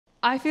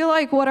I feel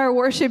like what our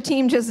worship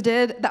team just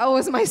did, that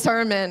was my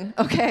sermon.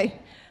 Okay,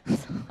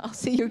 I'll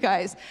see you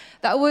guys.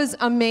 That was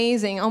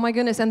amazing. Oh my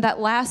goodness. And that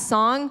last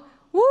song,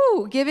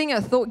 woo, given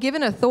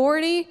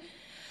authority.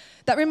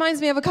 That reminds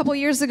me of a couple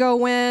years ago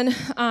when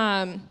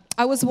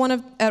I was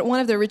at one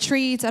of the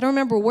retreats. I don't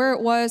remember where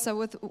it was.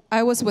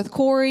 I was with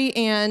Corey,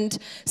 and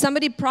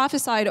somebody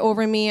prophesied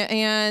over me,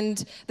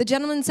 and the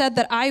gentleman said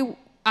that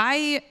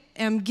I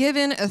am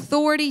given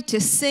authority to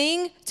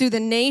sing to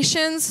the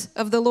nations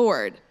of the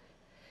Lord.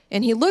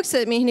 And he looks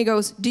at me and he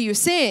goes, "Do you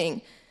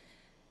sing?"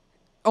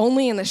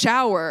 "Only in the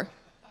shower."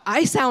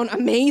 I sound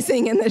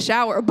amazing in the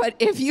shower, but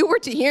if you were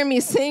to hear me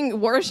sing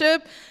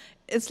worship,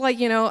 it's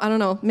like, I don't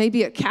know,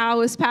 maybe a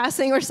cow is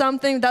passing or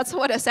something. That's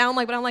what it sounds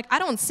like. But I'm like, I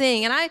don't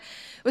sing. And I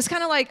was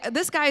kind of like,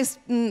 this guy's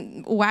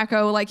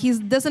wacko. Like, he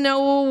doesn't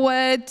know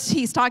what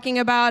he's talking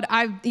about.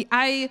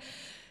 I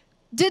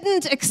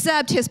didn't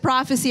accept his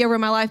prophecy over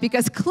my life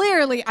because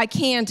clearly I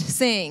can't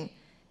sing.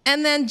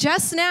 And then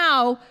just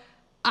now,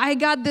 I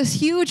got this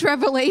huge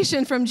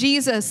revelation from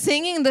Jesus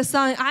singing the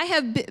song. I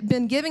have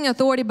been giving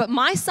authority, but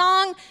my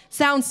song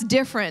sounds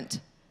different.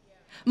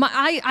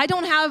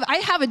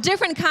 I have a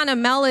different kind of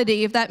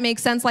melody, if that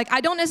makes sense. Like,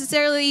 I don't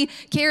necessarily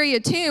carry a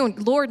tune.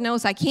 Lord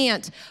knows I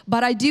can't.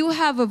 But I do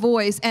have a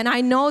voice, and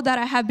I know that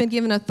I have been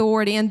given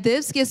authority. And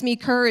this gives me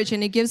courage,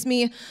 and it gives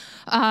me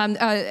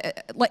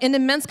an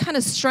immense kind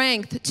of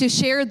strength to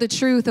share the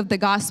truth of the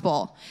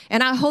gospel.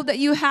 And I hope that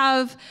you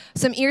have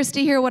some ears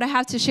to hear what I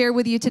have to share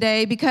with you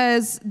today,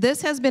 because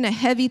this has been a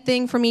heavy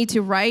thing for me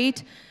to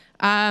write.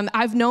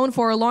 I've known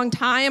for a long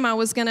time I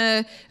was going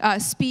to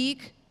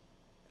speak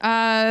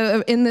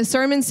in the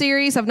sermon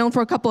series. I've known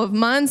for a couple of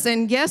months,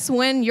 and guess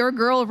when your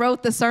girl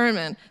wrote the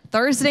sermon?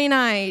 Thursday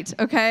night,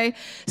 okay?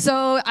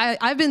 So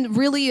I've been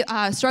really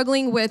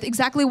struggling with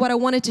exactly what I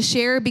wanted to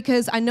share,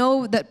 because I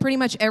know that pretty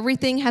much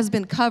everything has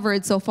been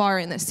covered so far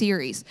in the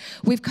series.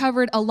 We've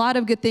covered a lot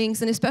of good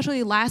things, and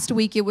especially last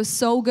week, it was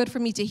so good for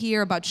me to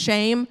hear about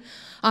shame.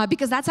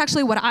 Because that's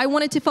actually what I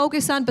wanted to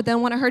focus on, but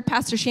then when I heard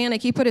Pastor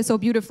Shannick, he put it so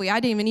beautifully,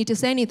 I didn't even need to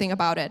say anything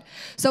about it.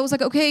 So I was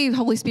like, okay,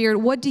 Holy Spirit,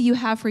 what do you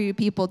have for your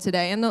people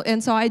today?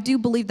 And so I do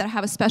believe that I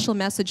have a special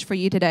message for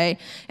you today,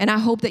 and I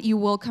hope that you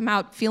will come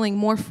out feeling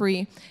more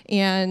free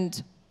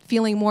and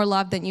feeling more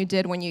loved than you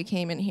did when you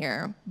came in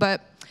here.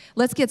 But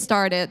let's get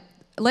started.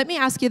 Let me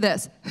ask you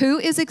this. Who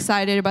is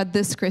excited about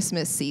this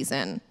Christmas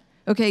season?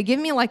 Okay, give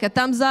me like a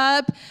thumbs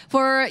up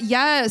for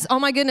yes. Oh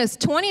my goodness,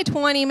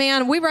 2020,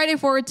 man, we're ready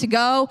for it to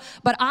go,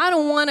 but I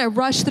don't want to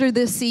rush through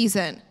this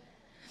season.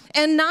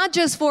 And not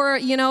just for,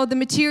 the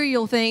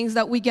material things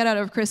that we get out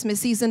of Christmas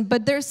season,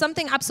 but there's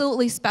something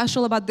absolutely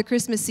special about the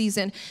Christmas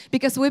season,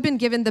 because we've been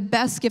given the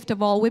best gift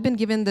of all. We've been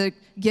given the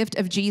gift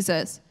of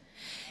Jesus.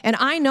 And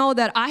I know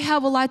that I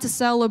have a lot to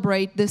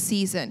celebrate this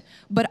season,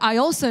 but I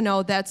also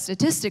know that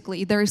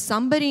statistically, there is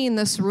somebody in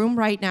this room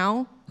right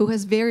now who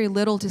has very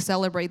little to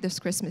celebrate this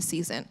Christmas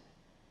season.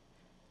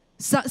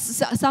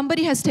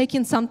 Somebody has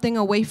taken something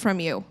away from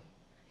you.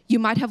 You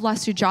might have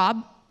lost your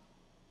job.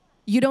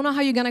 You don't know how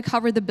you're going to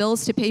cover the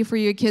bills to pay for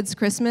your kids'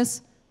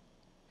 Christmas.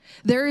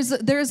 There's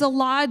a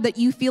lot that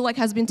you feel like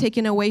has been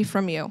taken away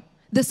from you.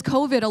 This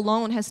COVID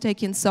alone has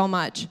taken so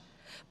much.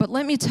 But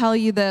let me tell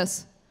you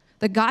this,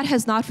 that God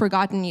has not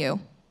forgotten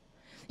you.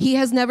 He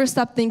has never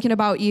stopped thinking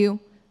about you.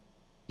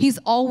 He's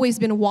always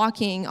been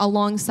walking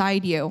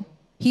alongside you.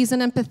 He's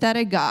an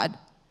empathetic God.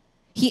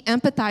 He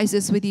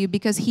empathizes with you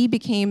because he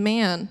became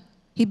man.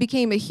 He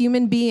became a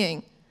human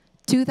being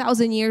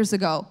 2,000 years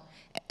ago.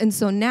 And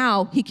so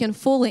now he can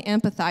fully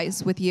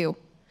empathize with you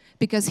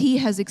because he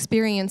has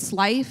experienced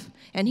life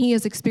and he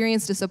has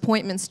experienced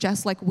disappointments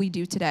just like we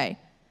do today.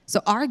 So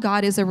our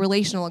God is a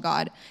relational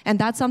God, and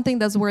that's something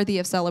that's worthy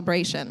of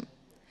celebration.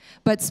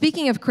 But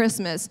speaking of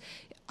Christmas,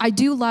 I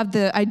do love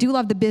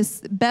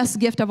the best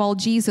gift of all,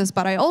 Jesus,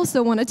 but I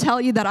also want to tell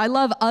you that I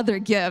love other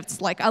gifts.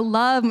 Like, I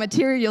love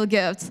material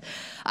gifts.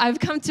 I've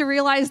come to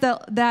realize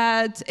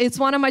that it's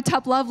one of my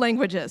top love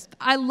languages.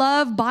 I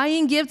love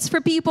buying gifts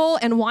for people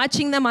and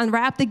watching them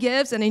unwrap the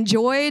gifts and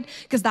enjoy it,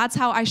 because that's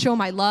how I show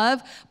my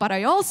love. But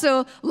I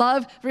also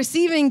love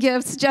receiving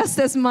gifts just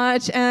as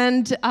much.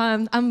 And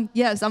I'm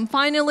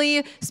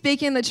finally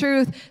speaking the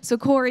truth. So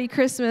Corey,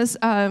 Christmas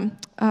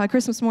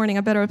morning,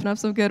 I better open up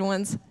some good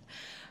ones.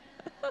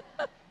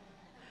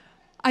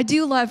 I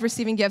do love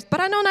receiving gifts, but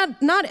I know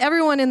not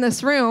everyone in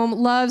this room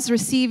loves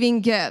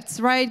receiving gifts,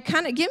 right?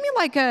 Kind of give me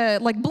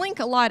blink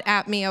a lot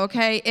at me,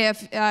 okay?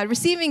 If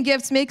receiving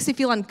gifts makes you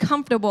feel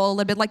uncomfortable a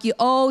little bit, like you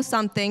owe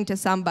something to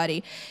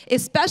somebody,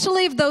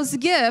 especially if those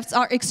gifts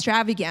are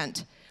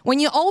extravagant.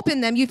 When you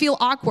open them, you feel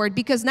awkward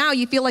because now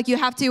you feel like you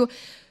have to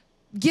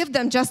give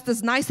them just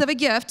as nice of a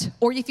gift,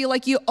 or you feel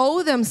like you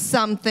owe them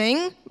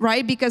something,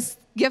 right? Because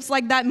gifts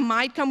like that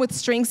might come with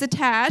strings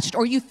attached,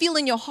 or you feel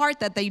in your heart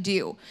that they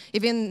do,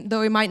 even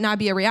though it might not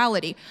be a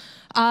reality.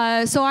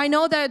 So I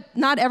know that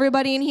not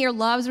everybody in here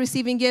loves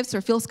receiving gifts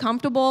or feels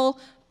comfortable.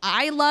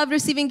 I love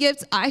receiving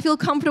gifts. I feel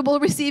comfortable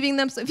receiving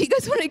them. So if you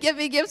guys want to give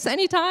me gifts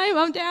anytime,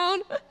 I'm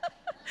down.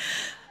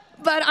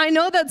 But I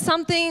know that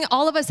something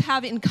all of us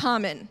have in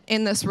common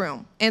in this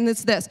room, and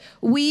it's this.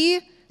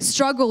 We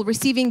struggle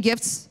receiving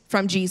gifts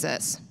from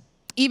Jesus.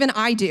 Even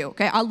I do,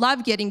 okay? I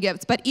love getting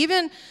gifts, but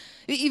even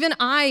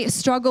I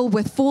struggle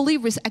with fully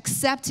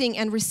accepting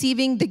and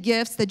receiving the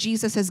gifts that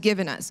Jesus has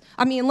given us.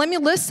 I mean, let me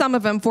list some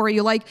of them for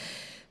you. Like,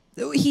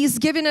 he's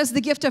given us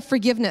the gift of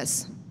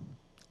forgiveness,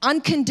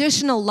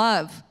 unconditional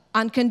love,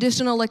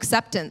 unconditional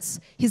acceptance.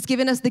 He's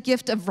given us the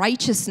gift of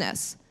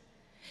righteousness.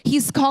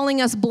 He's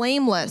calling us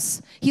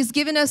blameless. He's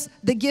given us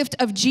the gift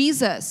of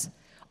Jesus.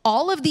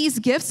 All of these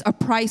gifts are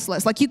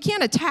priceless. Like, you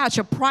can't attach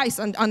a price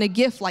on a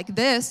gift like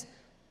this.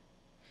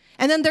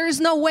 And then there is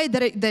no way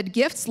that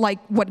gifts like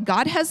what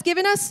God has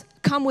given us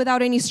come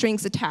without any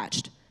strings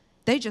attached.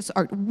 They just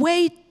are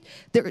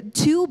they're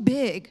too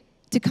big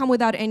to come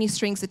without any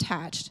strings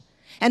attached.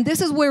 And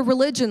this is where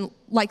religion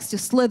likes to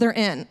slither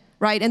in,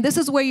 right? And this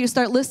is where you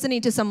start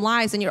listening to some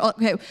lies and you're,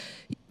 okay,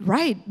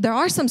 right, there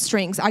are some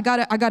strings. I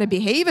gotta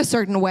behave a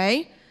certain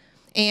way,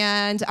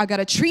 and I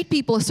gotta treat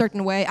people a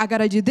certain way. I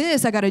gotta do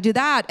this, I gotta do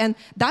that. And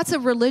that's a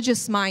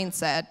religious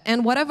mindset.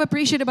 And what I've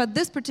appreciated about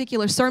this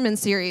particular sermon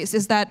series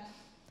is that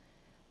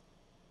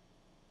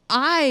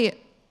I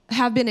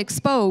have been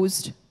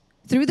exposed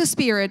through the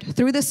Spirit,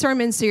 through the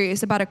sermon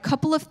series, about a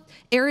couple of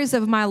areas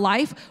of my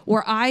life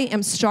where I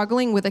am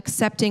struggling with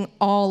accepting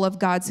all of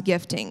God's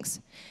giftings.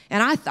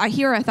 And I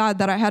thought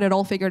that I had it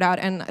all figured out,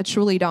 and I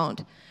truly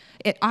don't.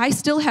 I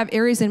still have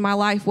areas in my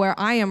life where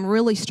I am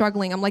really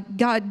struggling. I'm like,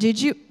 God, do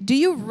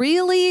you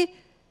really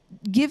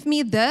give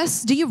me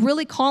this? Do you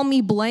really call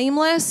me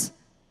blameless?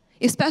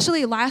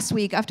 Especially last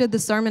week after the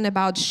sermon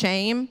about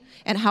shame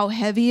and how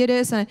heavy it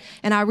is. And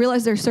I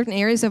realized there are certain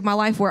areas of my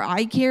life where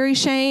I carry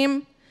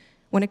shame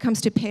when it comes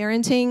to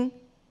parenting.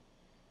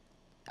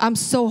 I'm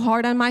so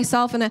hard on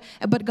myself,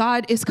 but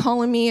God is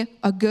calling me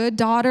a good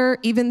daughter,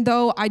 even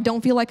though I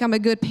don't feel like I'm a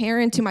good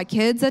parent to my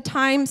kids at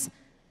times.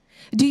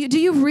 Do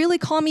you really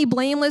call me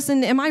blameless,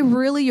 and am I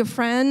really your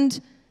friend?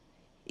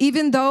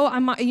 Even though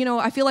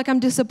I feel like I'm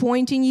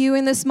disappointing you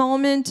in this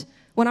moment,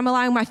 when I'm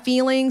allowing my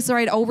feelings,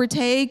 right,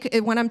 overtake,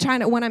 when I'm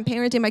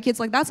parenting my kids,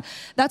 like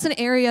that's an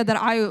area that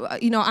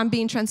I'm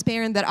being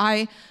transparent, that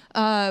I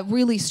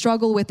really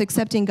struggle with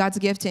accepting God's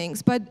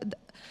giftings. But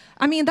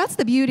I mean, that's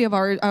the beauty of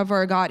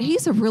our God.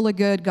 He's a really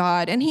good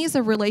God, and He's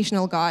a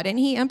relational God, and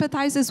He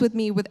empathizes with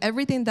me with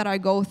everything that I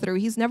go through.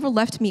 He's never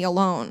left me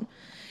alone.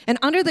 And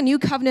under the new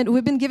covenant,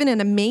 we've been given an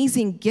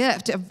amazing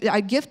gift,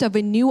 a gift of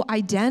a new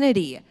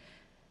identity.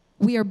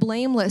 We are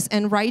blameless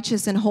and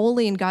righteous and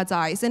holy in God's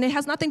eyes. And it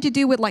has nothing to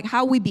do with like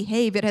how we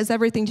behave. It has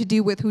everything to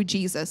do with who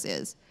Jesus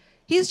is.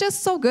 He's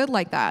just so good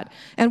like that.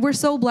 And we're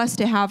so blessed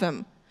to have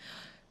Him.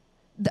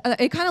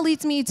 It kind of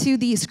leads me to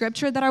the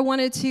scripture that I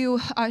wanted to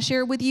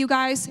share with you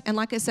guys. And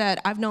like I said,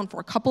 I've known for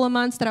a couple of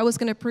months that I was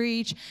going to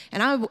preach.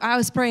 And I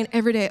was praying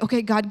every day,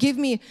 okay, God, give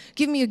me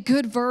a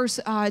good verse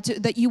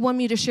that you want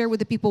me to share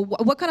with the people.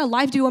 What kind of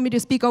life do you want me to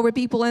speak over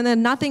people? And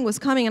then nothing was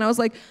coming. And I was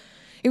like,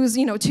 it was,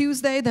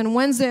 Tuesday, then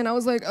Wednesday. And I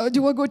was like,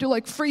 do I go to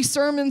like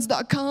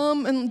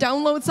freesermons.com and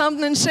download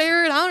something and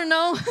share it? I don't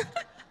know.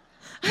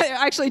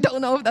 I actually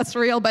don't know if that's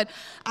real, but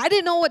I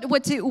didn't know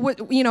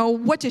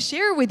what to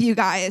share with you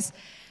guys.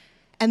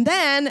 And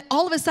then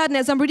all of a sudden,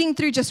 as I'm reading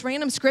through just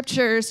random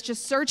scriptures,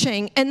 just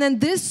searching, and then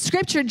this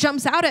scripture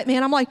jumps out at me,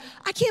 and I'm like,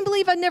 I can't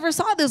believe I never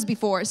saw this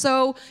before.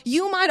 So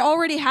you might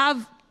already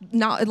have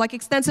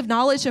extensive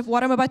knowledge of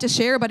what I'm about to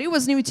share, but it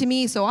was new to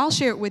me, so I'll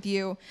share it with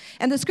you.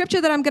 And the scripture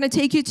that I'm going to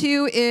take you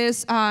to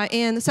is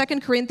in 2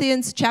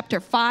 Corinthians chapter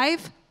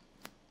 5.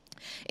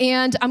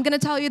 And I'm going to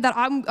tell you that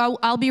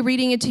I'll be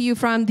reading it to you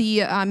from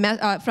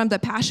the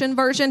Passion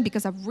version,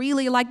 because I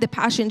really like the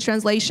Passion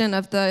translation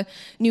of the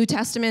New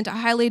Testament. I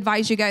highly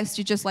advise you guys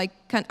to just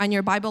on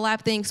your Bible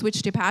app thing,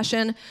 switch to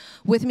Passion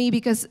with me,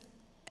 because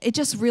it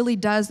just really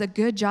does a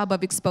good job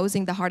of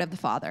exposing the heart of the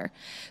Father.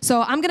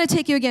 So I'm going to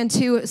take you again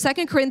to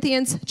 2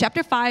 Corinthians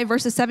chapter 5,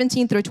 verses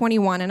 17 through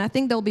 21. And I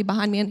think they'll be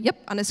behind me,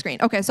 on the screen.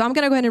 Okay, so I'm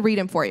going to go ahead and read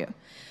them for you.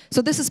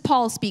 So this is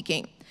Paul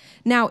speaking.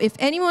 Now, if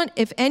anyone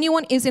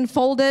is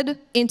enfolded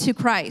into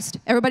Christ,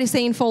 everybody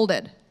say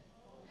enfolded.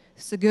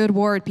 It's a good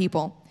word,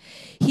 people.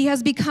 He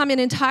has become an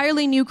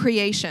entirely new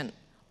creation.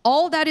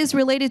 All that is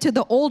related to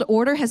the old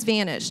order has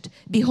vanished.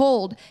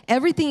 Behold,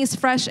 everything is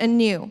fresh and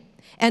new.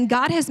 And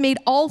God has made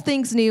all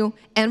things new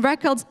and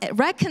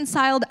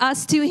reconciled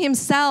us to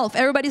Himself.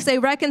 Everybody say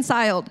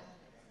reconciled.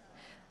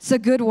 It's a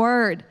good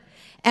word.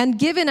 And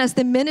given us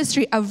the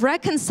ministry of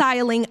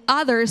reconciling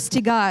others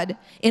to God.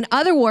 In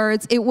other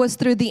words, it was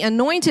through the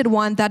Anointed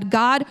One that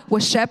God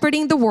was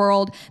shepherding the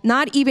world,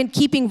 not even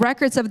keeping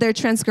records of their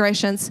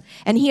transgressions.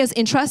 And He has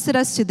entrusted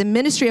us to the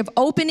ministry of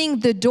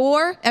opening the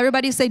door.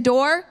 Everybody say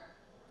door.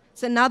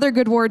 It's another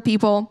good word,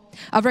 people.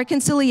 Of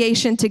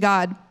reconciliation to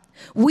God.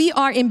 We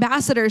are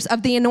ambassadors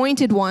of the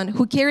Anointed One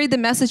who carry the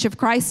message of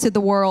Christ to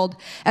the world,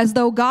 as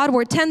though God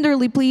were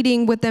tenderly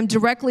pleading with them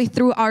directly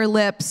through our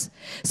lips.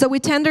 So we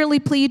tenderly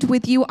plead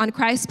with you on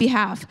Christ's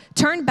behalf.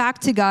 Turn back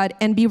to God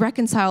and be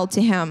reconciled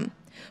to Him.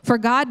 For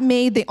God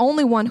made the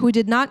only one who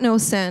did not know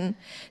sin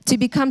to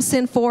become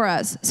sin for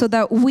us, so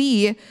that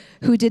we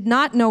who did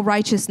not know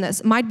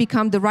righteousness might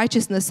become the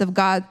righteousness of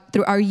God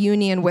through our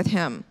union with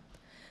him.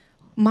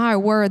 My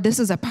word, this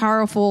is a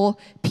powerful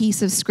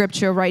piece of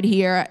scripture right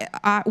here.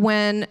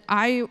 When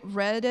I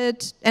read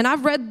it, and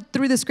I've read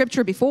through the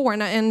scripture before,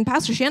 and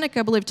Pastor Shannick,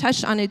 I believe,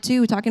 touched on it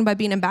too, talking about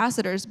being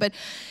ambassadors, but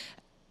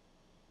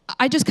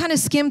I just kind of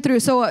skimmed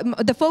through. So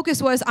the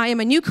focus was, I am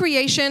a new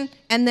creation,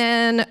 and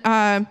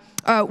then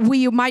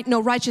we might know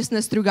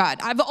righteousness through God.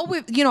 I've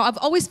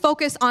always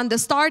focused on the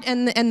start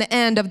and the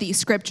end of these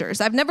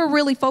scriptures. I've never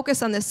really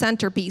focused on the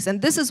centerpiece,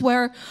 and this is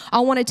where I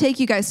want to take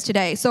you guys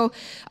today. So,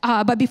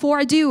 but before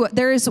I do,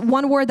 there is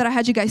one word that I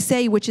had you guys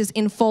say, which is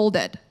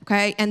enfolded.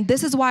 Okay, and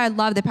this is why I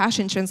love the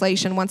Passion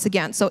Translation once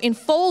again. So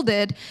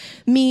enfolded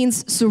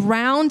means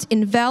surround,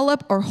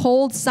 envelop, or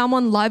hold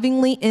someone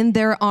lovingly in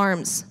their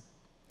arms.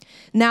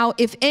 Now,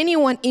 if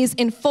anyone is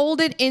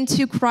enfolded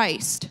into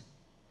Christ,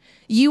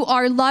 you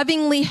are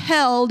lovingly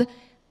held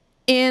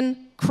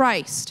in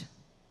Christ.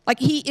 Like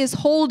he is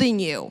holding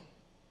you.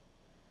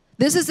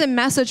 This is a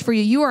message for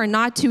you. You are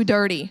not too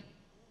dirty.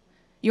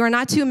 You are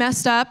not too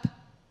messed up.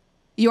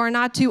 You are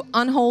not too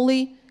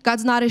unholy.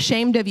 God's not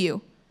ashamed of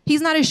you.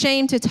 He's not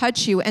ashamed to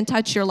touch you and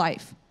touch your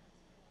life.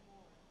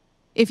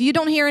 If you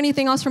don't hear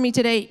anything else from me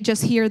today,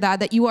 just hear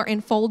that you are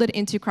enfolded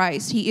into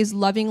Christ. He is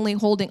lovingly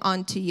holding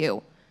on to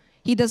you.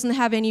 He doesn't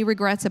have any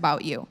regrets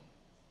about you.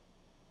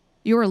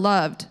 You are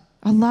loved.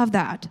 I love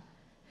that.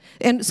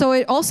 And so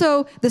it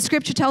also, the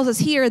scripture tells us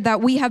here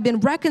that we have been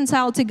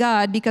reconciled to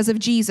God because of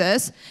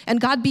Jesus, and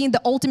God being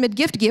the ultimate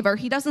gift giver,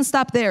 he doesn't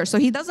stop there. So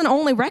he doesn't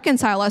only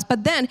reconcile us,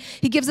 but then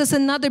he gives us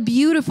another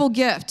beautiful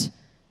gift.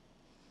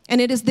 And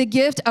it is the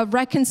gift of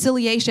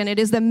reconciliation. It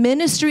is the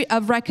ministry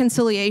of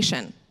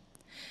reconciliation.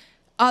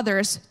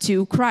 Others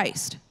to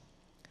Christ.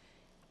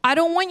 I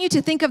don't want you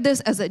to think of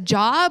this as a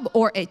job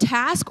or a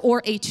task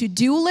or a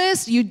to-do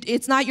list.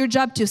 It's not your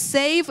job to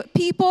save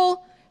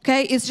people.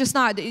 Okay, it's just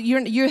not.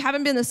 You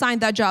haven't been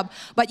assigned that job,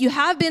 but you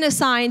have been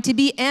assigned to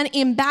be an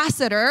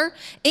ambassador,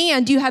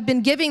 and you have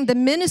been given the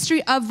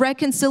ministry of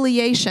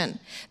reconciliation.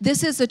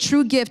 This is a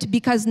true gift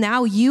because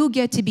now you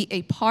get to be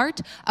a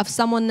part of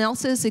someone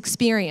else's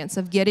experience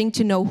of getting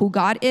to know who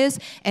God is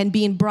and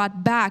being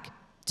brought back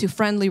to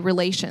friendly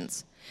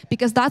relations.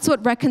 Because that's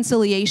what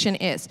reconciliation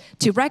is.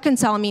 To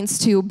reconcile means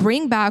to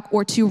bring back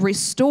or to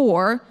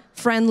restore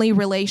friendly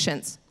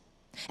relations.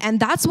 And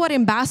that's what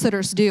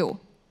ambassadors do.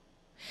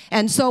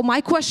 And so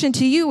my question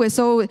to you is,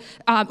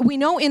 we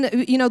know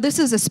this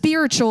is a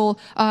spiritual,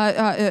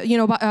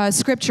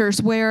 scriptures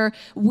where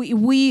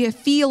we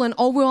feel an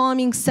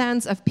overwhelming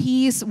sense of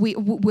peace. We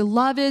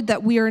love it,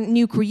 that we are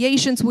new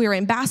creations, we are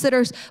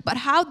ambassadors. But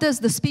how does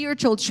the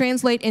spiritual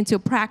translate into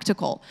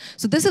practical?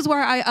 So this is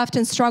where I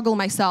often struggle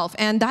myself.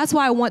 And that's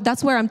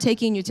where I'm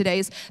taking you today,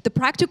 is the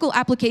practical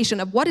application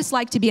of what it's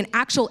like to be an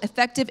actual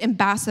effective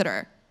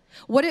ambassador.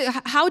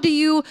 How do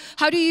you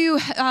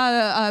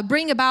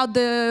bring about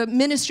the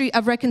ministry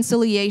of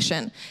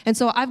reconciliation? And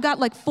so I've got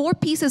like 4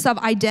 pieces of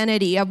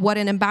identity of what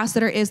an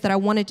ambassador is that I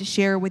wanted to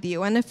share with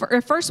you. And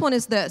the first one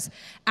is this: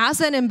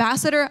 as an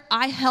ambassador,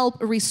 I help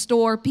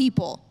restore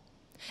people.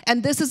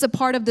 And this is a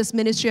part of this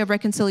ministry of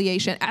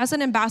reconciliation. As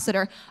an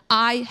ambassador,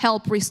 I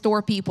help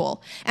restore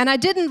people. And I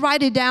didn't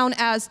write it down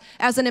as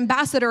an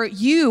ambassador,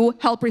 you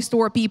help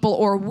restore people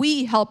or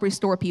we help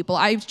restore people.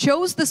 I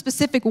chose the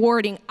specific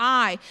wording,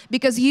 I,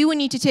 because you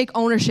need to take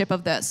ownership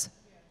of this.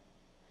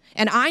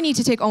 And I need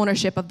to take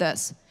ownership of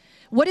this.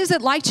 What is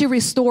it like to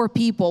restore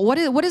people? What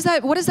does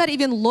that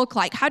even look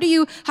like? How do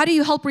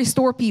you help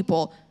restore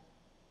people?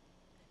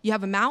 You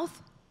have a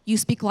mouth, you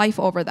speak life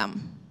over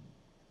them.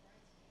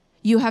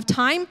 You have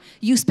time,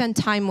 you spend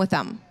time with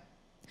them.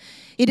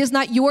 It is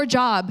not your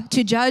job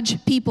to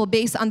judge people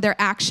based on their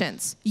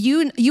actions.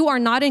 You are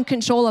not in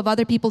control of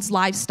other people's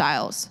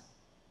lifestyles,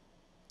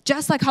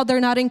 just like how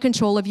they're not in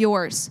control of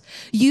yours.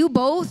 You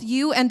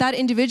and that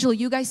individual,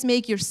 you guys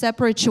make your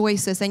separate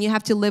choices and you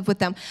have to live with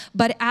them.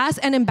 But as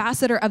an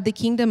ambassador of the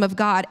kingdom of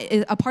God,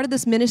 a part of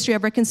this ministry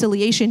of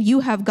reconciliation, you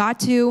have got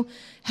to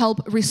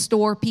help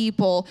restore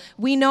people.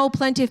 We know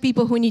plenty of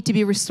people who need to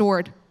be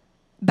restored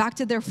back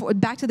to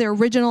their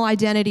original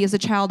identity as a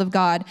child of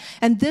God.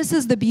 And this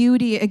is the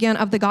beauty, again,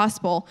 of the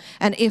gospel.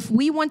 And if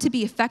we want to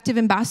be effective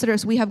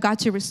ambassadors, we have got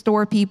to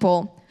restore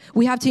people.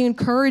 We have to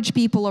encourage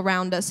people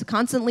around us,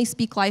 constantly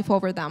speak life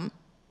over them.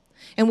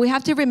 And we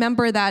have to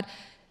remember that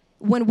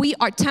when we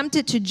are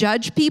tempted to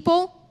judge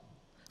people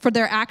for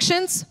their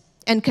actions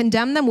and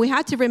condemn them, we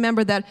have to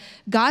remember that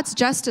God's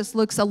justice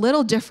looks a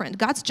little different.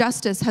 God's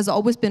justice has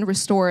always been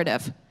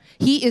restorative.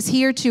 He is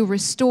here to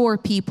restore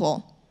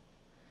people.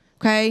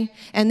 Okay,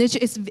 and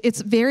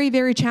it's very,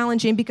 very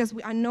challenging because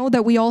I know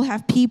that we all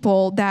have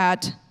people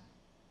that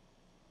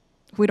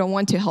we don't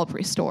want to help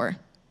restore.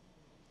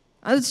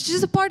 It's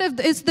just a part of,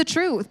 it's the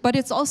truth, but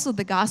it's also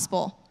the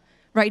gospel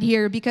right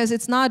here, because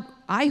it's not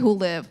I who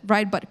live,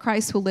 right, but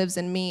Christ who lives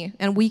in me,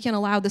 and we can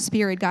allow the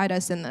Spirit guide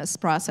us in this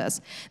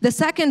process. The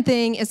second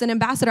thing is, an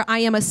ambassador, I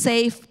am a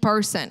safe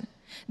person.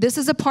 This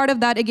is a part of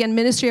that, again,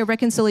 ministry of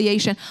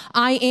reconciliation.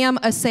 I am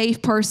a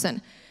safe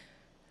person.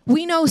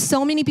 We know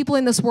so many people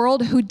in this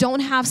world who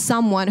don't have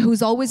someone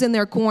who's always in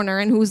their corner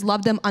and who's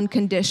loved them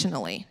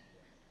unconditionally.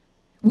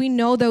 We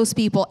know those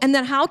people. And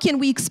then how can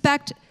we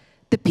expect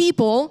the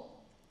people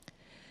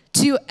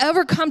to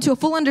ever come to a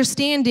full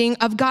understanding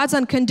of God's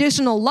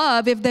unconditional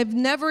love if they've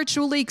never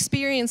truly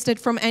experienced it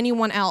from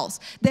anyone else?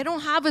 They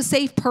don't have a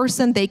safe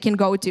person they can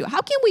go to.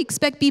 How can we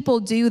expect people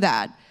to do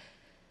that?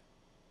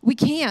 We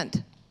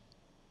can't.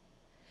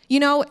 You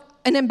know,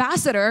 an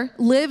ambassador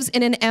lives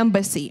in an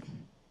embassy.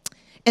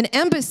 An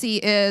embassy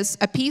is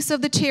a piece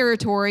of the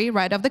territory,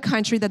 right, of the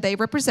country that they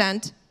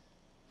represent,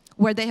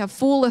 where they have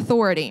full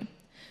authority.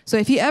 So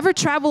if you ever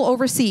travel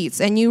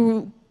overseas and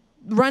you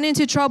run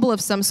into trouble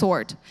of some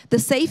sort, the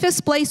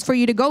safest place for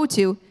you to go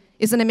to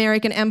is an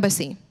American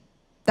embassy.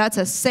 That's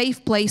a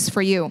safe place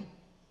for you.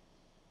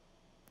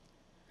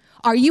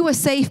 Are you a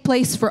safe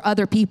place for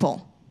other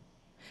people?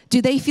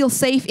 Do they feel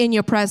safe in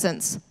your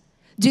presence?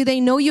 Do they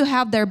know you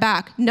have their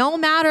back, no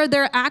matter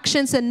their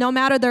actions and no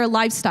matter their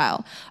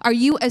lifestyle? Are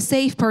you a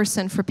safe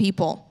person for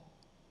people?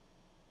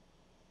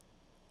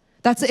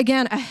 That's,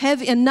 again,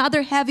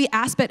 another heavy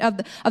aspect of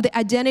the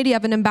identity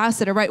of an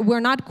ambassador, right? We're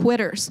not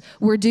quitters.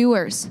 We're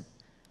doers.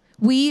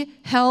 We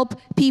help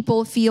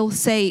people feel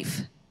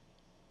safe.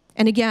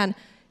 And again,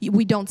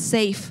 we don't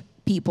save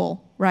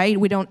people, right?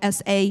 We don't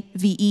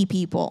S-A-V-E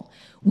people.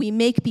 We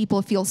make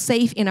people feel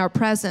safe in our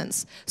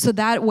presence. So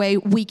that way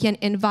we can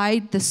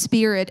invite the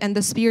Spirit, and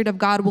the Spirit of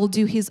God will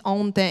do His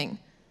own thing.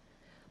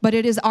 But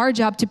it is our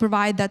job to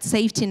provide that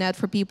safety net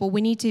for people.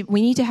 We need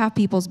to have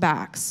people's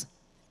backs.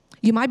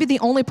 You might be the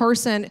only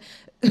person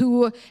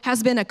who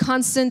has been a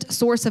constant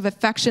source of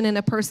affection in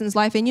a person's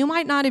life, and you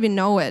might not even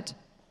know it.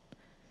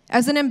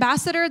 As an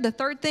ambassador, the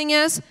third thing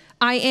is,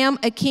 I am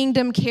a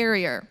kingdom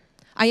carrier.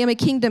 I am a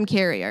kingdom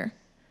carrier.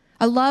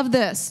 I love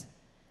this.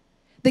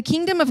 The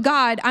kingdom of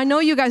God, I know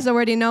you guys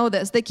already know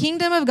this. The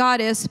kingdom of God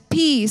is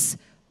peace,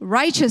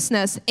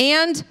 righteousness,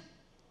 and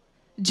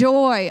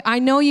joy. I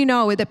know you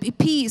know it.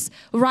 Peace,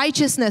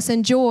 righteousness,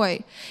 and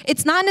joy.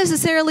 It's not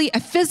necessarily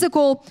a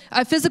physical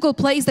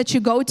place that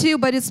you go to,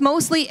 but it's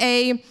mostly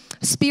a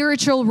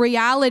spiritual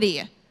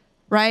reality,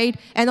 right?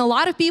 And a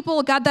lot of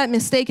people got that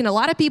mistaken. A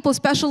lot of people,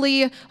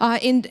 especially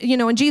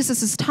in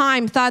Jesus'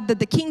 time, thought that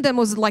the kingdom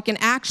was like an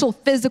actual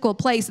physical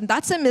place, and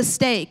that's a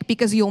mistake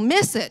because you'll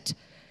miss it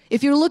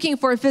if you're looking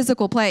for a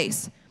physical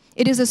place.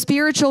 It is a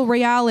spiritual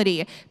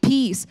reality,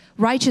 peace,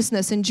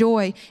 righteousness, and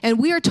joy. And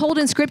we are told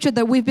in Scripture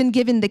that we've been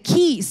given the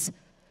keys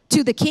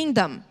to the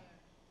kingdom.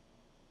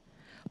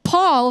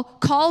 Paul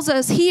calls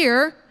us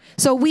here,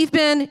 so we've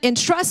been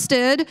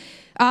entrusted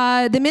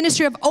the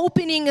ministry of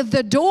opening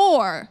the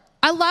door.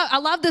 I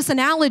love this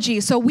analogy.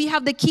 So we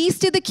have the keys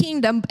to the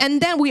kingdom, and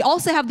then we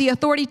also have the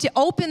authority to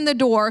open the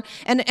door,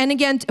 and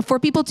again, for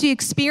people to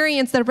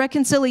experience the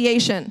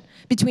reconciliation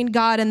between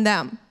God and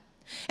them.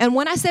 And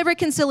when I say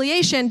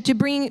reconciliation, to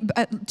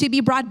be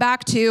brought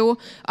back to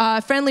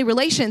friendly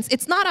relations,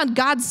 it's not on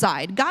God's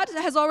side. God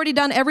has already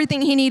done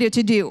everything He needed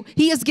to do.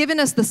 He has given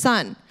us the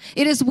Son.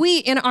 It is we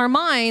in our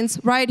minds,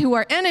 right, who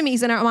are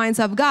enemies in our minds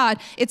of God.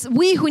 It's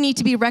we who need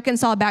to be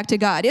reconciled back to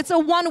God. It's a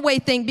one-way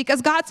thing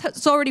because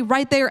God's already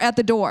right there at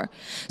the door.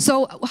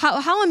 So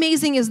how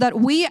amazing is that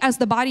we as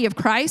the body of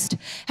Christ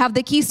have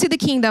the keys to the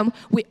kingdom.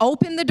 We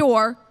open the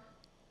door.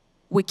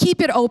 We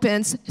keep it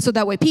open so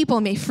that way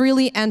people may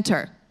freely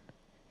enter.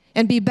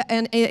 And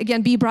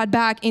again, be brought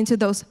back into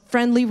those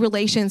friendly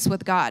relations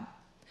with God.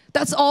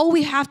 That's all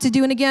we have to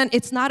do. And again,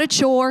 it's not a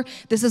chore.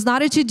 This is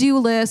not a to-do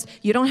list.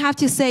 You don't have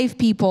to save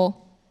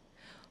people.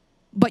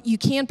 But you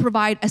can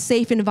provide a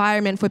safe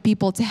environment for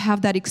people to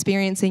have that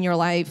experience in your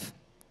life.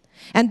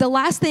 And the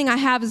last thing I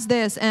have is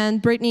this.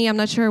 And Brittany, I'm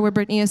not sure where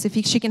Brittany is, if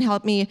she can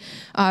help me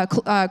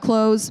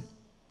close.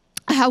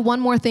 I have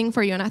one more thing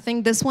for you. And I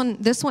think this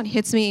one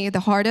hits me the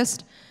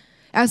hardest.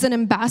 As an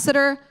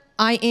ambassador,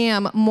 I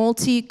am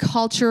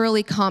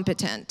multiculturally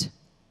competent.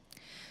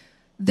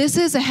 This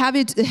is a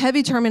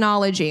heavy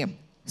terminology.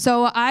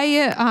 So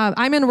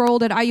I'm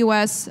enrolled at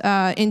IUS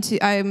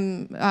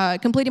I'm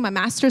completing my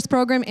master's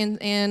program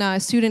in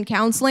student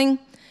counseling.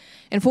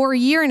 And for a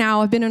year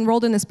now, I've been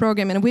enrolled in this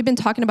program, and we've been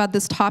talking about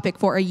this topic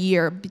for a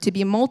year, to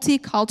be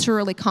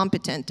multiculturally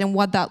competent and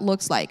what that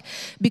looks like.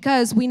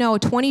 Because we know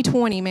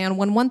 2020, man,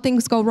 when one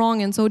things go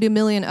wrong, and so do a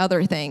million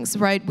other things,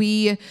 right?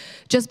 We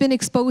just been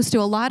exposed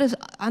to a lot of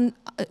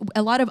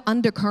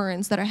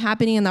undercurrents that are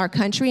happening in our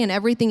country, and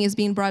everything is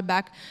being brought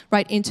back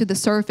right into the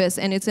surface,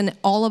 and it's in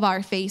all of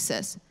our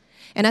faces.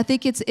 And I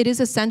think it is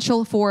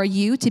essential for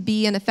you to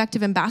be an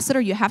effective ambassador.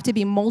 You have to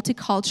be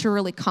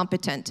multiculturally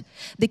competent.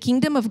 The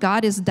kingdom of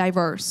God is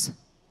diverse.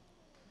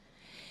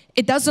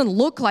 It doesn't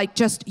look like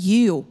just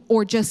you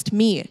or just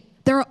me.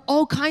 There are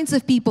all kinds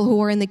of people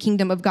who are in the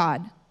kingdom of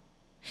God.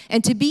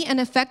 And to be an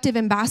effective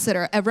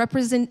ambassador, a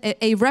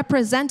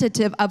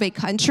representative of a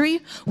country,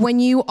 when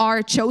you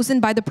are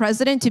chosen by the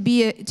president to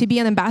be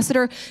an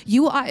ambassador,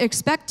 you are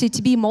expected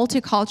to be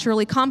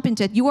multiculturally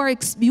competent. You are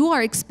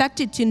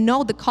expected to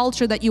know the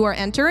culture that you are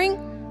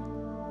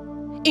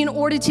entering in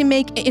order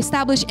to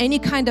establish any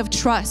kind of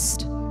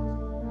trust.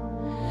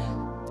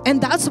 And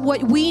that's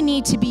what we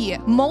need to be,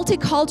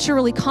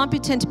 multiculturally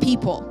competent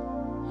people.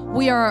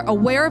 We are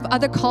aware of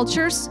other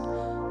cultures.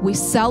 We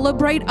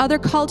celebrate other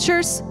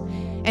cultures.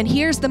 And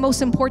here's the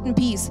most important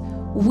piece.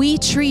 We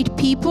treat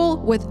people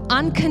with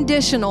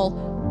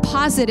unconditional,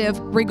 positive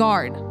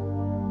regard.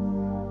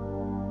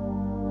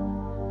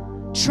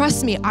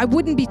 Trust me, I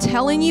wouldn't be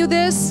telling you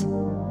this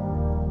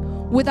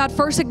without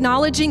first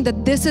acknowledging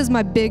that this is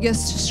my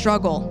biggest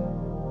struggle.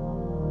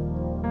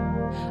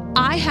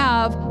 I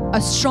have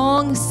a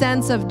strong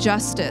sense of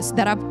justice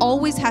that I've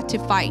always had to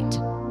fight.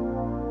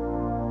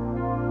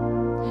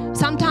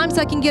 Sometimes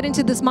I can get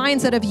into this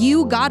mindset of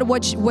you got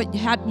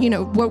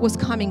what was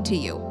coming to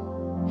you.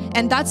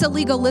 And that's a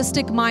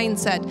legalistic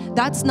mindset.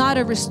 That's not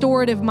a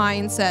restorative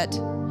mindset.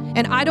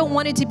 And I don't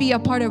want it to be a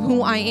part of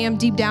who I am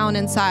deep down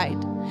inside.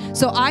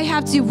 So I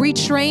have to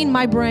retrain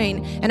my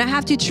brain, and I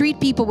have to treat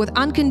people with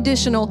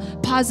unconditional,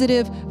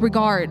 positive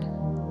regard.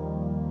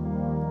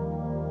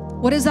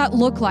 What does that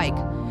look like?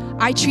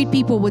 I treat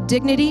people with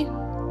dignity.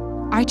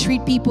 I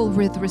treat people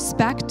with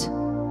respect.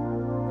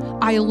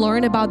 I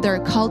learn about their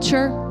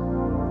culture.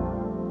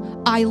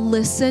 I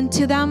listen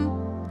to them.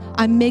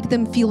 I make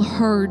them feel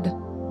heard.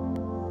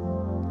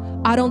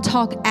 I don't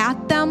talk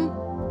at them.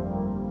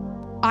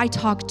 I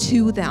talk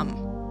to them.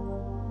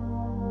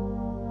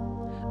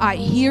 I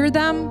hear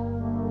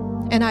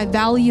them and I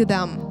value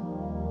them.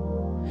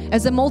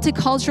 As a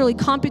multiculturally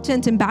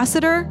competent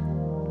ambassador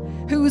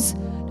whose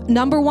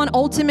number one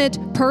ultimate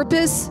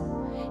purpose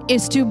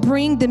is to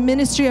bring the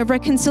ministry of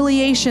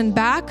reconciliation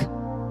back,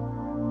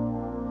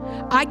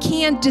 I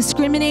can't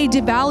discriminate,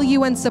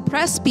 devalue, and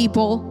suppress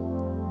people,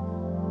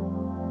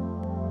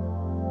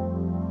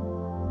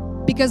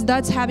 because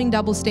that's having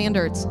double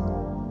standards.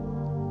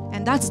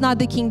 And that's not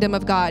the kingdom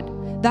of God.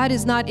 That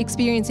is not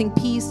experiencing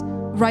peace,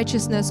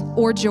 righteousness,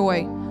 or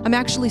joy. I'm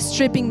actually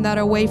stripping that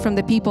away from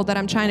the people that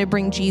I'm trying to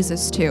bring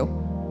Jesus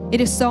to. It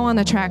is so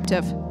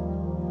unattractive.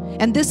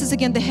 And this is,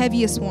 again, the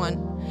heaviest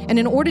one. And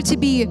in order to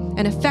be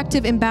an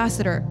effective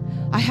ambassador,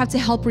 I have to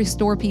help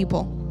restore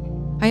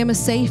people. I am a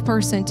safe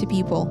person to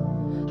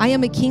people. I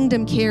am a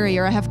kingdom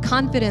carrier. I have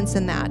confidence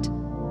in that.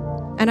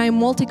 And I am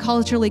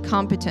multiculturally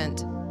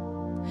competent.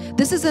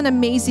 This is an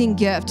amazing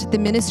gift, the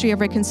ministry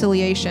of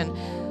reconciliation.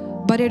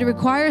 But it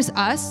requires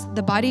us,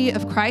 the body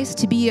of Christ,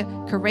 to be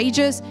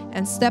courageous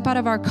and step out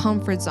of our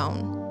comfort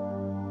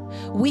zone.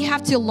 We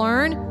have to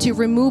learn to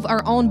remove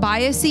our own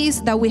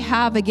biases that we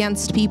have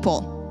against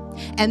people.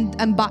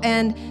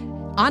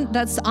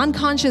 That's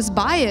unconscious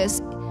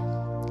bias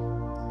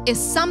is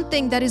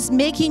something that is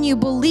making you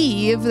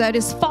believe that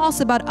is false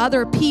about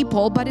other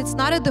people, but it's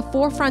not at the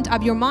forefront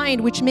of your mind,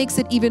 which makes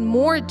it even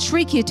more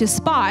tricky to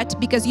spot,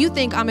 because you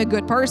think I'm a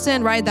good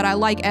person, right? That I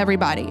like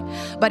everybody.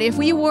 But if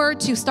we were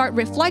to start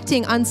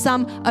reflecting on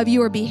some of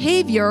your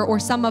behavior, or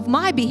some of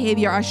my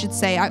behavior, I should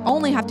say, I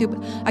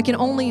can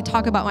only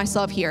talk about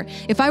myself here.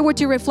 If I were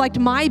to reflect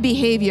my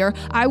behavior,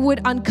 I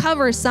would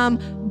uncover some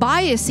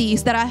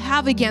biases that I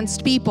have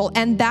against people,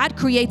 and that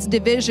creates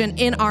division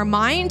in our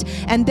mind,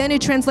 and then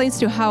it translates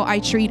to how I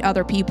treat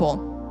other people.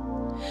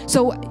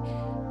 So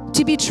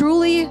to be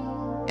truly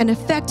an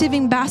effective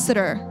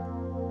ambassador,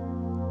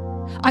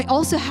 I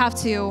also have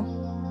to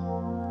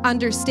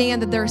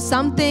understand that there are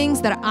some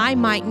things that I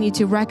might need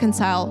to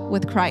reconcile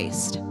with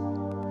Christ.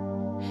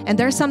 And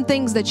there are some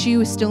things that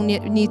you still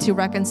need to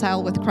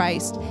reconcile with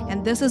Christ.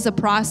 And this is a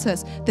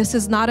process. This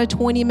is not a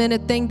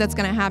 20-minute thing that's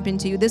going to happen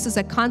to you. This is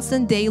a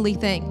constant daily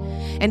thing.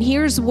 And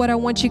here's what I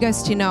want you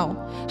guys to know.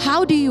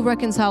 How do you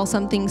reconcile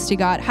some things to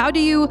God? How do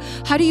you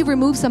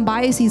remove some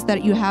biases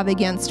that you have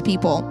against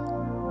people?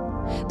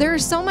 There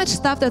is so much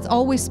stuff that's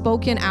always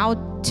spoken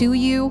out to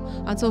you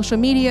on social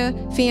media,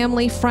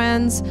 family,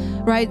 friends,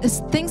 right?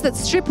 It's things that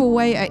strip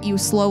away at you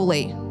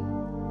slowly.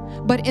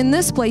 But in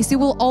this place, you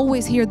will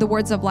always hear the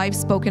words of life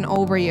spoken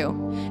over you.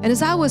 And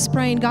as I was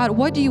praying, God,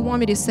 what do you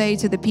want me to say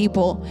to the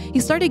people? He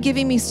started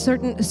giving me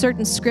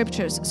certain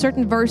scriptures,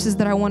 certain verses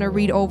that I want to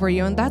read over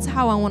you. And that's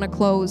how I want to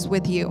close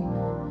with you.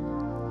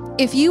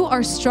 If you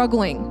are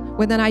struggling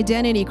with an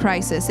identity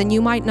crisis and you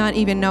might not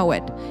even know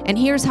it, and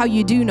here's how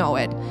you do know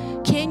it.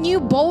 Can you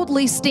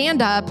boldly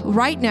stand up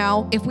right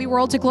now? If we were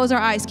all to close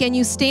our eyes, can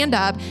you stand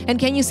up and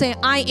can you say,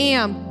 I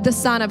am the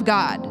Son of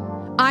God.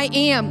 I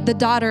am the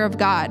daughter of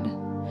God.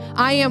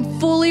 I am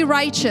fully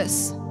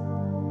righteous.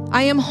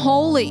 I am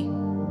holy,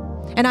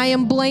 and I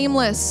am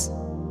blameless.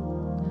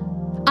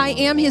 I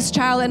am His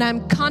child, and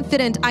I'm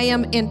confident. I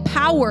am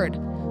empowered.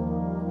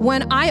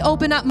 When I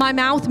open up my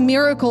mouth,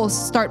 miracles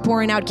start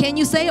pouring out. Can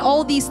you say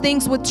all these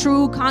things with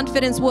true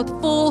confidence, with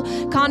full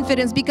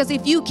confidence? Because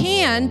if you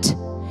can't,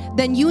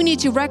 then you need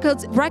to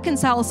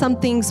reconcile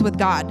some things with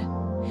God.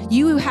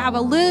 You have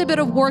a little bit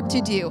of work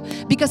to do,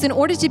 because in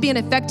order to be an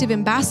effective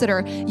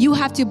ambassador, you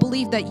have to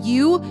believe that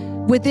you,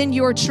 within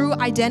your true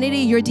identity,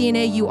 your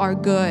DNA, you are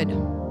good.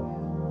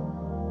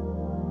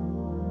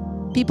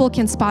 People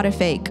can spot a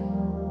fake.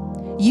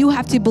 You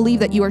have to believe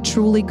that you are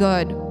truly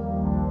good.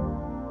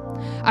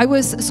 I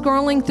was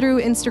scrolling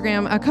through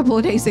Instagram a couple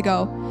of days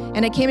ago,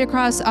 and I came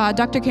across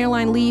Dr.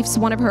 Caroline Leaf's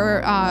one of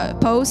her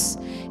posts,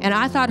 and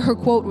I thought her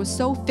quote was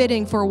so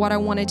fitting for what I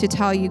wanted to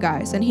tell you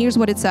guys. And here's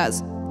what it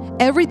says.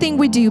 Everything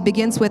we do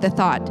begins with a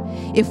thought.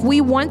 If we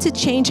want to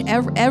change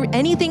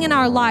anything in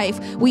our life,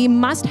 we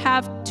must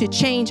have to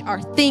change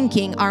our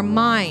thinking, our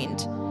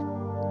mind.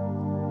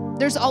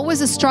 There's always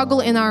a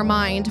struggle in our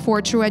mind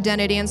for true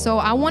identity. And so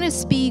I want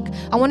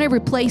to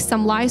replace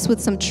some lies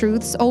with some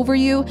truths over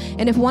you.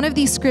 And if one of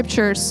these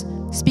scriptures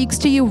speaks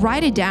to you,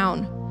 write it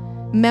down.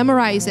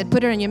 Memorize it,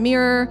 put it in your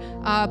mirror,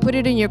 put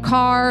it in your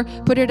car,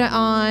 put it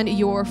on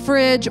your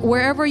fridge,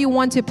 wherever you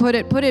want to put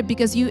it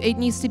because it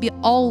needs to be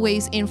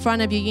always in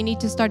front of you. You need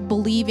to start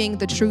believing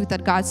the truth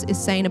that God is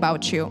saying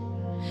about you.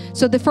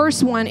 So the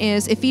first one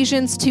is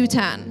Ephesians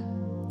 2:10.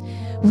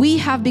 We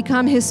have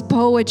become his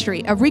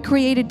poetry, a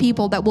recreated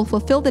people that will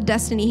fulfill the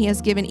destiny he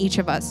has given each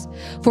of us.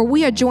 For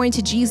we are joined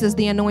to Jesus,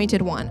 the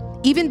Anointed One.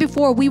 Even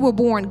before we were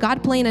born,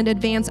 God planned in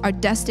advance our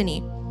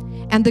destiny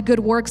and the good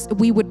works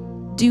we would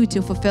do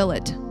to fulfill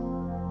it.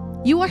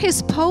 You are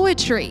his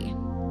poetry,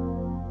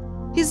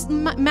 his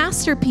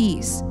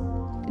masterpiece.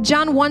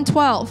 John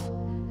 1:12.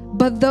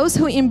 But those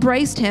who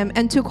embraced him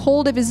and took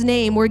hold of his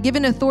name were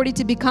given authority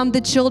to become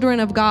the children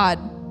of God.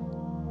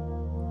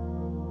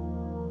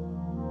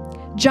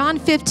 John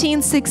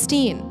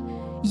 15:16.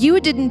 You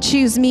didn't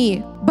choose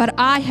me, but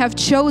I have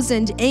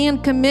chosen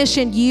and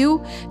commissioned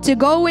you to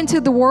go into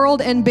the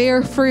world and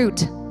bear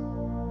fruit.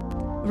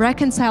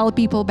 Reconcile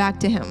people back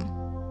to him.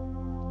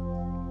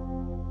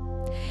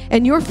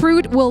 And your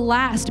fruit will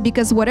last,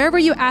 because whatever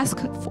you ask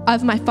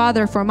of my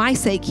Father for my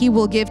sake, he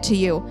will give to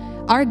you.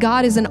 Our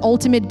God is an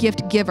ultimate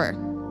gift giver.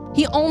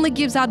 He only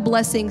gives out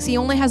blessings. He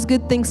only has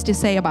good things to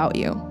say about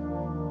you.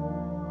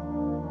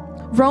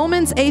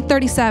 Romans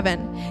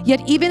 8:37.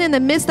 Yet even in the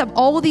midst of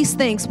all these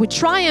things, we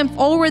triumph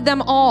over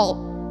them all.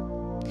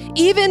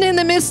 Even in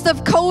the midst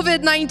of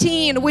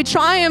COVID-19, we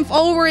triumph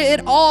over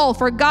it all,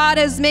 for God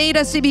has made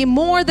us to be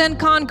more than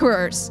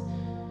conquerors.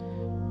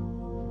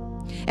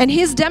 And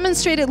his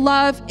demonstrated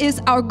love is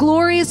our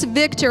glorious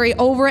victory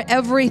over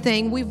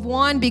everything. We've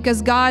won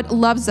because God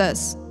loves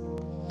us.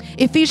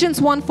 Ephesians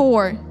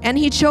 1:4, and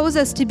he chose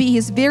us to be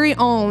his very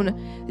own,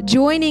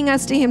 joining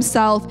us to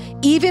himself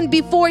even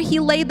before he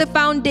laid the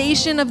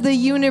foundation of the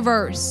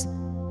universe.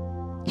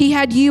 He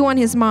had you on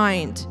his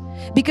mind.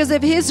 Because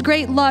of his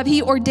great love,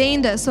 he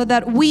ordained us so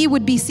that we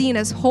would be seen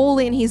as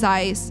holy in his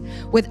eyes,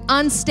 with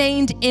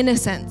unstained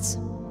innocence.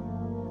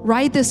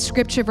 Write this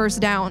scripture verse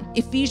down,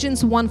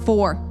 Ephesians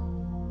 1:4.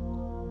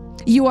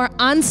 You are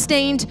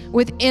unstained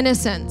with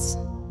innocence.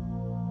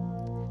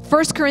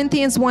 1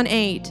 Corinthians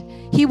 1:8.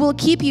 He will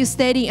keep you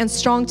steady and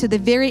strong to the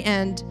very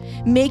end,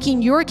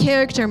 making your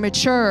character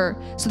mature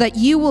so that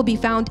you will be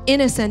found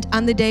innocent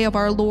on the day of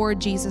our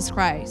Lord Jesus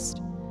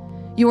Christ.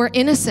 You are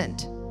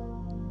innocent.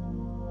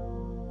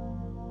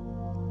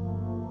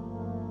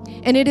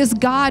 And it is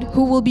God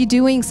who will be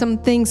doing some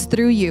things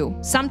through you.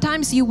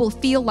 Sometimes you will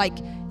feel like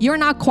you're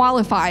not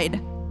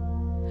qualified,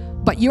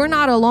 but you're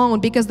not alone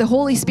because the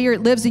Holy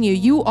Spirit lives in you.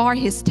 You are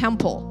his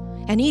temple.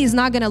 And he is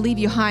not going to leave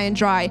you high and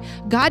dry.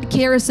 God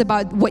cares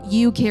about what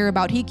you care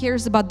about. He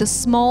cares about the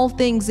small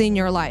things in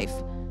your life.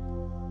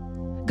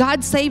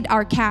 God saved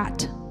our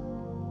cat.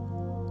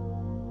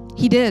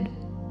 He did.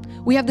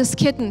 We have this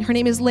kitten. Her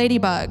name is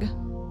Ladybug.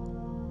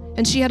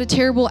 And she had a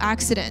terrible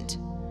accident.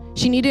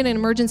 She needed an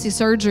emergency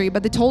surgery,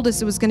 but they told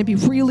us it was going to be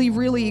really,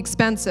 really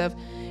expensive.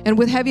 And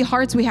with heavy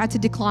hearts, we had to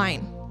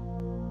decline.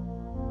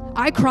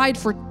 I cried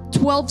for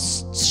 12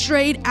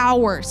 straight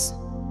hours.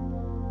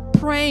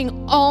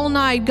 Praying all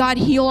night, God,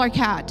 heal our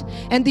cat.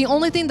 And the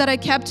only thing that I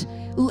kept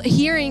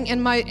hearing in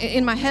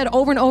my head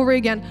over and over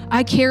again,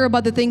 I care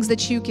about the things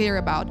that you care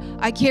about.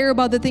 I care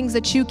about the things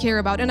that you care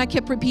about. And I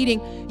kept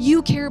repeating,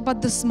 you care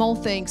about the small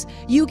things.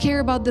 You care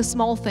about the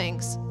small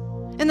things.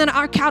 And then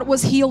our cat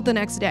was healed the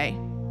next day.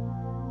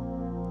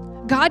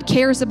 God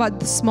cares about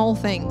the small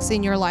things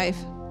in your life.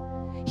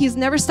 He's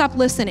never stopped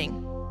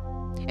listening.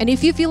 And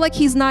if you feel like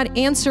he's not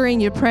answering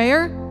your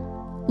prayer,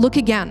 look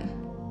again.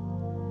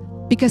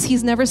 Because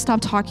he's never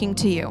stopped talking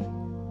to you.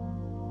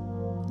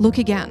 Look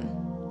again.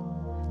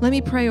 Let me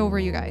pray over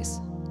you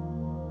guys.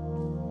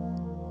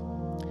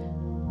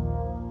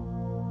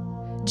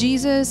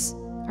 Jesus,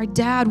 our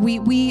dad,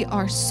 we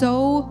are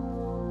so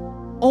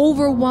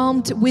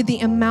overwhelmed with the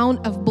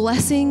amount of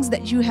blessings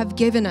that you have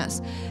given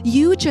us.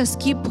 You just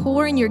keep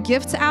pouring your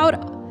gifts out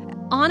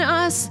on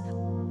us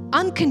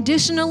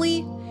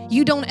unconditionally.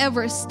 You don't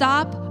ever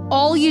stop.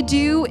 All you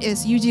do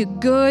is you do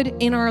good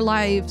in our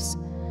lives.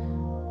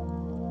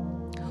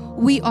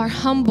 We are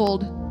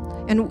humbled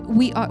and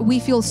we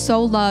feel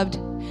so loved.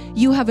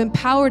 You have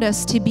empowered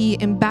us to be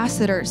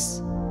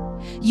ambassadors.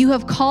 You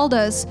have called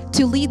us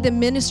to lead the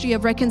ministry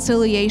of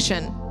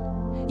reconciliation.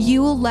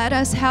 You will let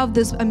us have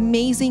this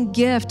amazing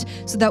gift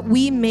so that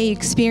we may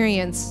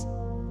experience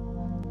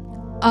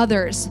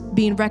others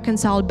being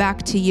reconciled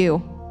back to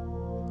you.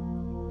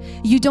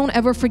 You don't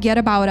ever forget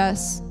about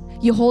us.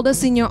 You hold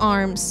us in your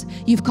arms.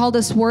 You've called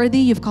us worthy.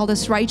 You've called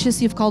us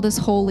righteous. You've called us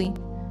holy.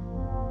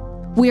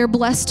 We are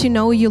blessed to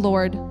know you,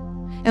 Lord.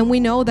 And we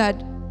know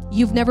that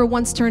you've never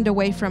once turned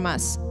away from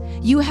us.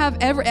 You have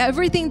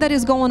everything that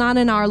is going on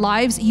in our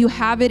lives, you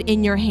have it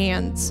in your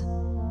hands.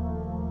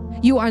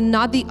 You are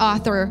not the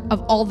author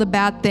of all the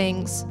bad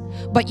things,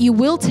 but you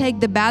will take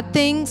the bad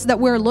things that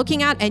we're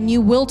looking at and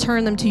you will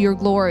turn them to your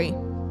glory.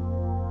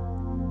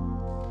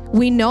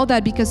 We know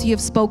that because you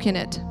have spoken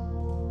it.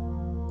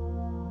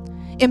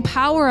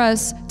 Empower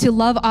us to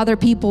love other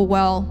people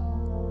well.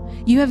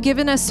 You have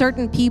given us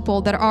certain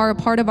people that are a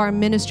part of our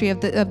ministry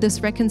of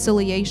this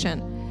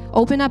reconciliation.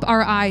 Open up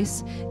our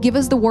eyes. Give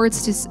us the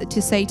words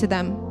to say to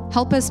them.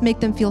 Help us make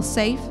them feel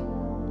safe.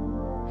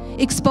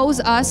 Expose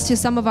us to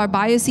some of our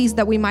biases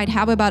that we might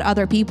have about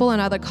other people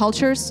and other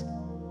cultures.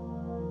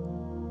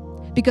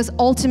 Because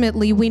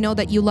ultimately, we know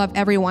that you love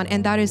everyone,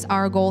 and that is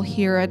our goal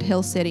here at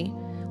Hill City.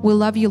 We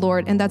love you,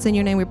 Lord, and that's in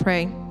your name we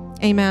pray.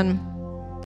 Amen.